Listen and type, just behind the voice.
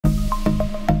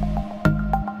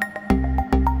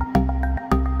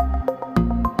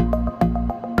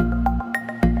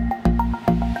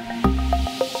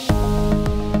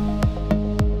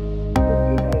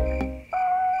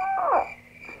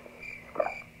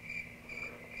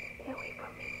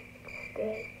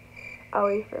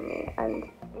away from me. And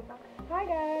hi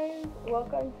guys,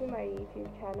 welcome to my YouTube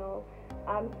channel.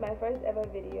 It's my first ever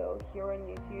video here on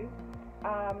YouTube.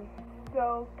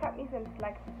 So cut me some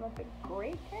slack, it's not the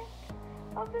greatest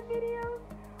of the videos,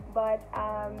 but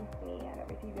me, and I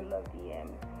received a lot of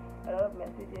DMs, a lot of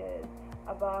messages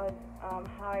about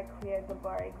how I cleared the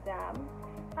bar exam.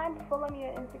 And follow me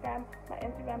on Instagram. My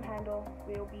Instagram handle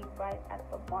will be right at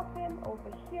the bottom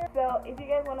over here. So if you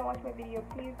guys want to watch my video,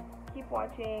 please keep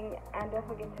watching and don't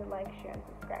forget to like, share, and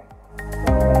subscribe.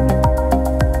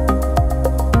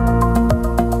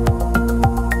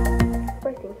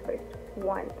 First things first,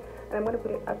 one, and I'm going to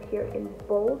put it up here in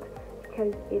bold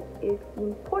because it is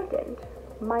important.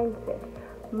 Mindset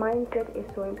is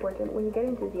so important. When you get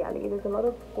into Ziale, there's a lot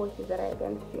of forces that are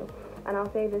against you, and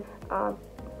I'll say this,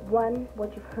 one,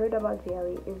 what you've heard about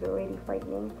Ziale is already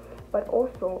frightening, but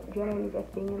also generally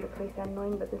just being in the place and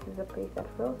knowing that this is a place that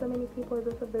for so many people is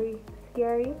also very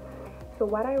scary. So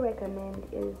what I recommend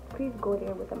is please go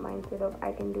there with a mindset of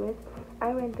I can do it.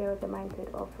 I went there with a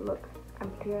mindset of look, I'm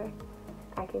clear,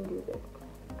 I can do this,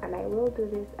 and I will do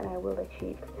this, and I will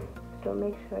achieve. So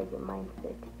make sure your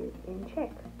mindset is in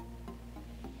check.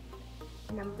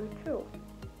 Number 2,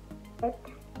 get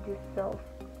yourself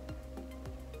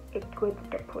a good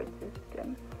support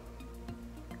system.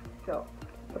 So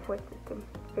support system,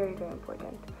 very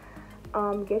important.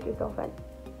 Get yourself an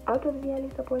out of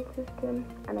Ziale support system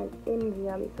and an in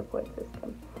Ziale support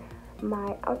system.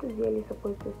 My out of Ziale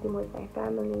support system was my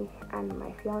family and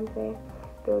my fiance.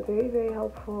 They were very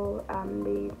helpful.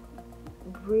 They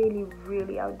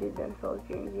really outdid themselves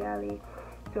during Ziale.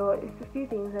 So it's a few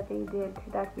things that they did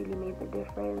that really made the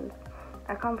difference.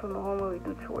 I come from a home where we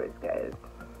do chores, guys.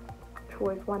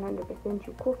 Chores 100%.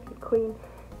 You cook, you clean,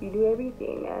 you do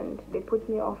everything, and they put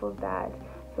me off of that.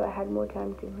 So I had more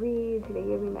time to read. They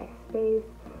gave me my space,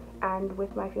 and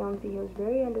with my fiance, he was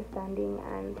very understanding,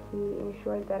 and he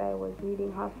ensured that I was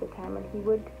reading half the time, and he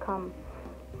would come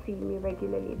see me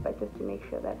regularly, but just to make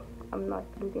sure that I'm not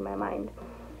losing my mind.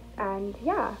 And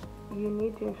yeah, you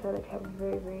need to ensure that you have a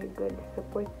very good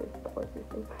support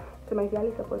system. So my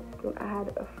Ziale support system, I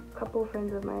had a couple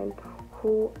friends of mine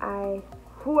who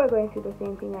were going through the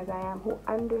same thing as I am, who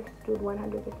understood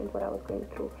 100% what I was going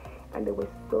through, and they were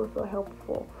so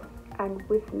helpful and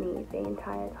with me the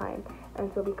entire time. And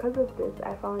so because of this,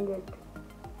 I found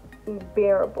it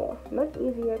bearable, not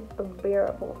easier but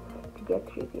bearable to get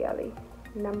through Ziale.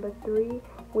 Number 3,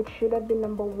 which should have been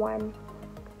number 1,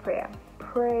 prayer.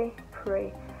 Pray.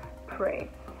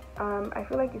 I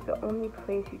feel like it's the only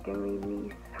place you can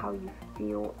release how you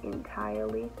feel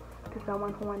entirely to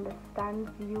someone who understands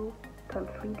you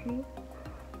completely.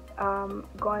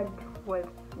 God was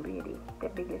really the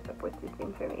biggest support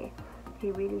system for me.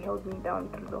 He really held me down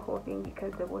through the whole thing,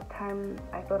 because there was times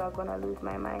I thought I was gonna lose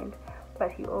my mind,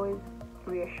 but he always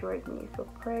reassured me. So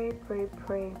pray.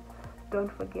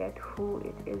 Don't forget who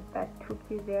it is that took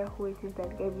you there, who it is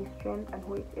that gave you strength, and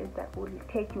who it is that will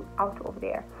take you out of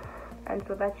there. And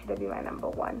so that should be my number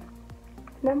 1.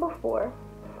 Number 4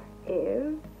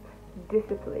 is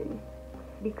discipline,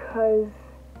 because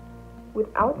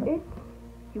without it,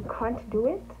 you can't do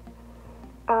it.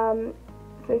 So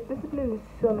it's discipline in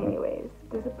so many ways.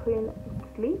 Discipline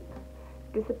with sleep,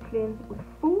 discipline with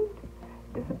food,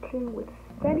 discipline with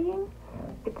studying.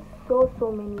 It's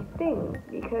so many things,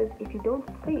 because if you don't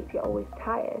sleep, you're always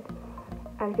tired,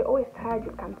 and if you're always tired,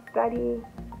 you can't study,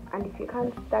 and if you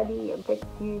can't study, it affects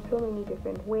you in so many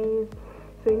different ways.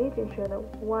 So you need to ensure that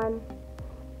 1,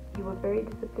 you are very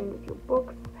disciplined with your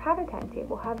books. Have a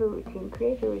timetable, have a routine,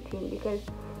 create a routine, because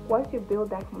once you build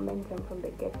that momentum from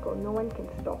the get-go, no one can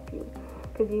stop you,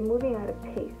 because you're moving at a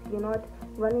pace. You're not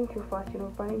running too fast, you're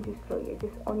not running too slow, you're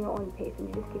just on your own pace, and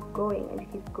you just keep going, and you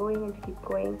keep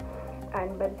going,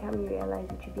 and by the time you realize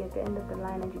it, you'll be at the end of the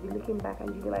line, and you'll be looking back,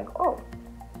 and you'll be like, oh,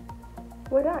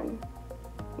 we're done,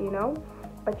 you know.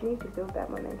 But you need to build that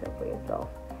momentum for yourself.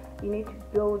 You need to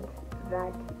build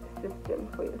that system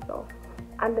for yourself.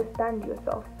 Understand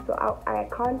yourself. So I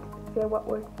can't say what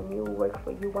works for me will work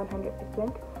for you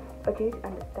 100%, but you need to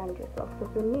understand yourself. So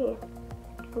for me,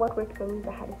 what worked for me is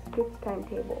I had a strict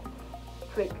timetable.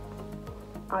 Strict.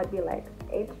 I'd be like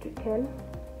 8 to 10,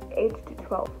 8 to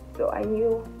 12. So I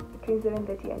knew between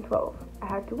 7:30 and 12 I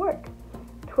had to work.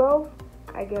 12,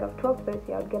 I get off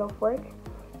 12:30, I would get off work,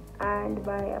 and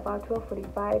by about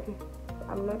 12:45, if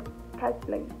I'm not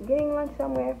getting lunch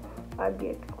somewhere, I'd be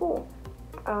at school.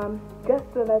 Just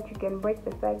so that you can break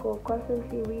the cycle of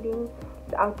constantly reading.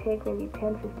 So I'll take maybe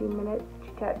 10-15 minutes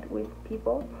to chat with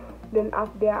people. Then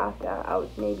thereafter, I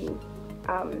would maybe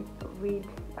read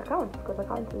accounts, because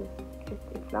accounts is just,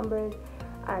 it's numbers,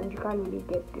 and you can't really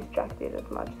get distracted as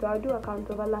much. So I'll do accounts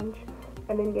over lunch,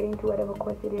 and then get into whatever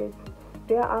course it is.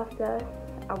 Thereafter,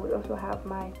 I would also have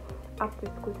my after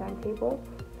school timetable.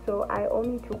 So I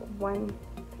only took one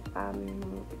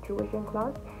tuition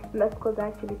class, and that's because I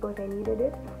actually thought I needed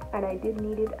it, and I did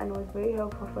need it, and it was very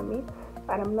helpful for me.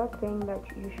 And I'm not saying that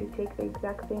you should take the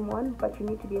exact same one, but you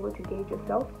need to be able to gauge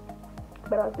yourself.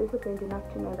 But I was disciplined enough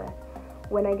to know that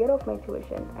when I get off my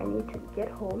tuition, I need to get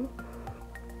home,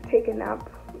 take a nap,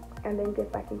 and then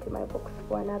get back into my books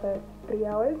for another 3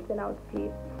 hours, then I would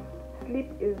sleep. Sleep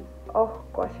is, oh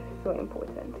gosh, so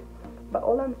important. But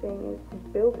all I'm saying is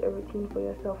build a routine for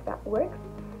yourself that works,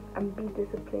 and be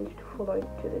disciplined to follow it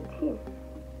to the T.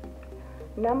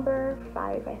 Number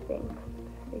 5, I think.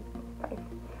 6, 5.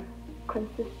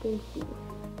 Consistency.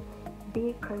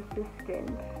 Be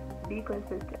consistent. Be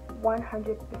consistent.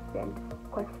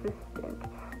 100% consistent.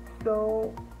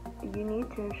 So you need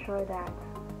to ensure that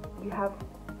you have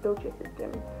built your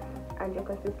system and you're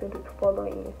consistent with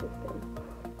following your system.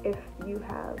 If you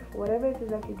have whatever it is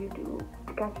that you do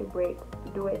to catch a break,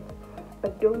 do it,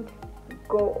 but don't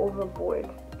go overboard.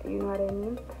 You know what I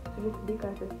mean? So just be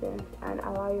consistent and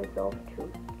allow yourself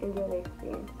to enjoy the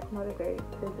experience. It's not a very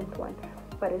pleasant one,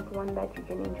 but it's one that you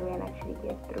can enjoy and actually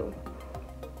get through.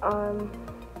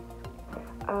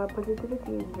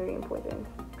 Positivity is very important.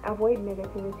 Avoid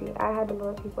negativity. I had a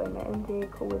lot of people in my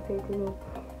intake who would say to me,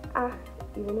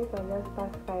 even if I just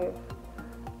pass 5,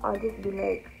 I'll just be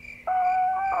like,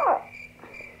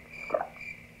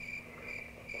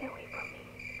 stay away from me.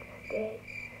 Stay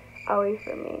away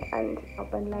from me. And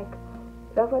I've been like,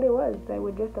 that's what it was. I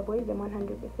would just avoid them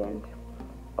 100%.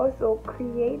 Also,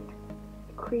 create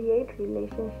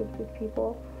relationships with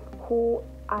people who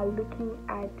are looking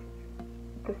at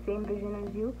the same vision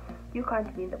as you. You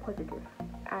can't be in the positive,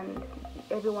 and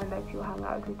everyone that you hang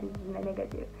out with is in the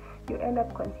negative. You end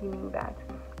up consuming that.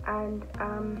 And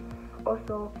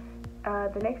also,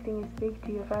 the next thing is speak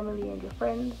to your family and your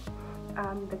friends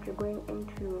that you're going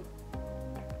into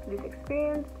this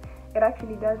experience. It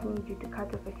actually does need you to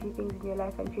cut off a few things in your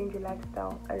life and change your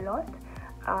lifestyle a lot.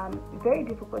 Very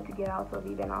difficult to get out of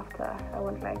even after, I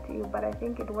won't lie to you, but I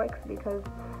think it works because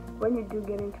when you do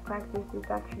get into practice,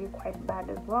 it's actually quite bad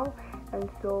as well. And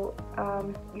so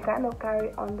you kind of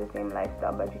carry on the same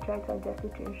lifestyle, but you try to adjust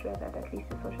it to ensure that at least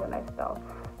your social lifestyle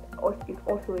is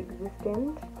also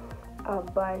existent.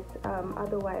 But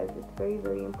otherwise, it's very,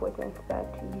 very important that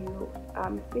you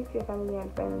speak to your family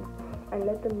and friends and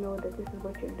let them know that this is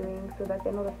what you're doing, so that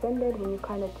they're not offended when you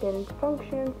can't attend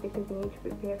functions because you need to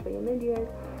prepare for your mid-years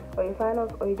or your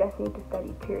finals, or you just need to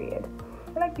study, period.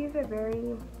 I feel like these are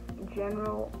very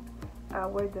general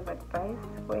words of advice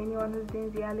for anyone who's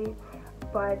doing Ziale,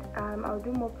 but I'll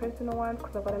do more personal ones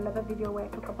because I've got another video where I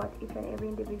talk about each and every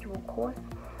individual course.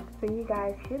 So you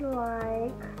guys should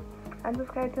like and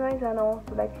subscribe to my channel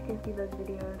so that you can see those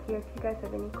videos here. If you guys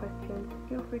have any questions,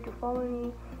 feel free to follow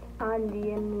me and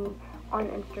DM me on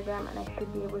Instagram, and I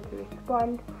should be able to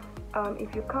respond.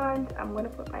 If you can't, I'm going to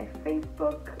put my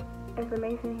Facebook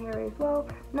information here as well.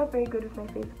 Not very good with my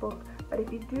Facebook, but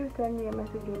if you do send me a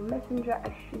message in Messenger,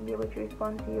 I should be able to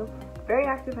respond to you. Very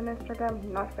active on Instagram,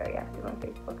 not very active on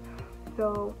Facebook.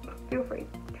 So feel free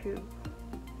to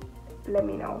let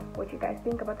me know what you guys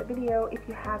think about the video. If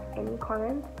you have any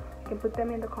comments, you can put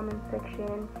them in the comment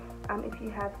section. If you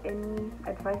have any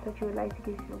advice that you would like to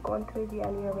give, if you've gone through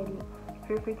Ziale already,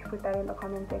 feel free to put that in the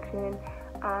comment section.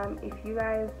 If you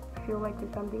guys feel like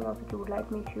there's something else that you would like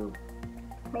me to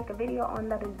make a video on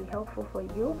that would be helpful for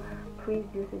you, please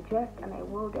do suggest, and I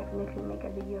will definitely make a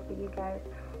video for you guys.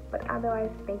 But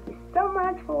otherwise, thank you so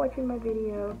much for watching my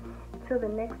video. Till the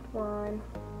next one,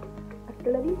 hasta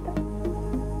la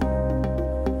vista.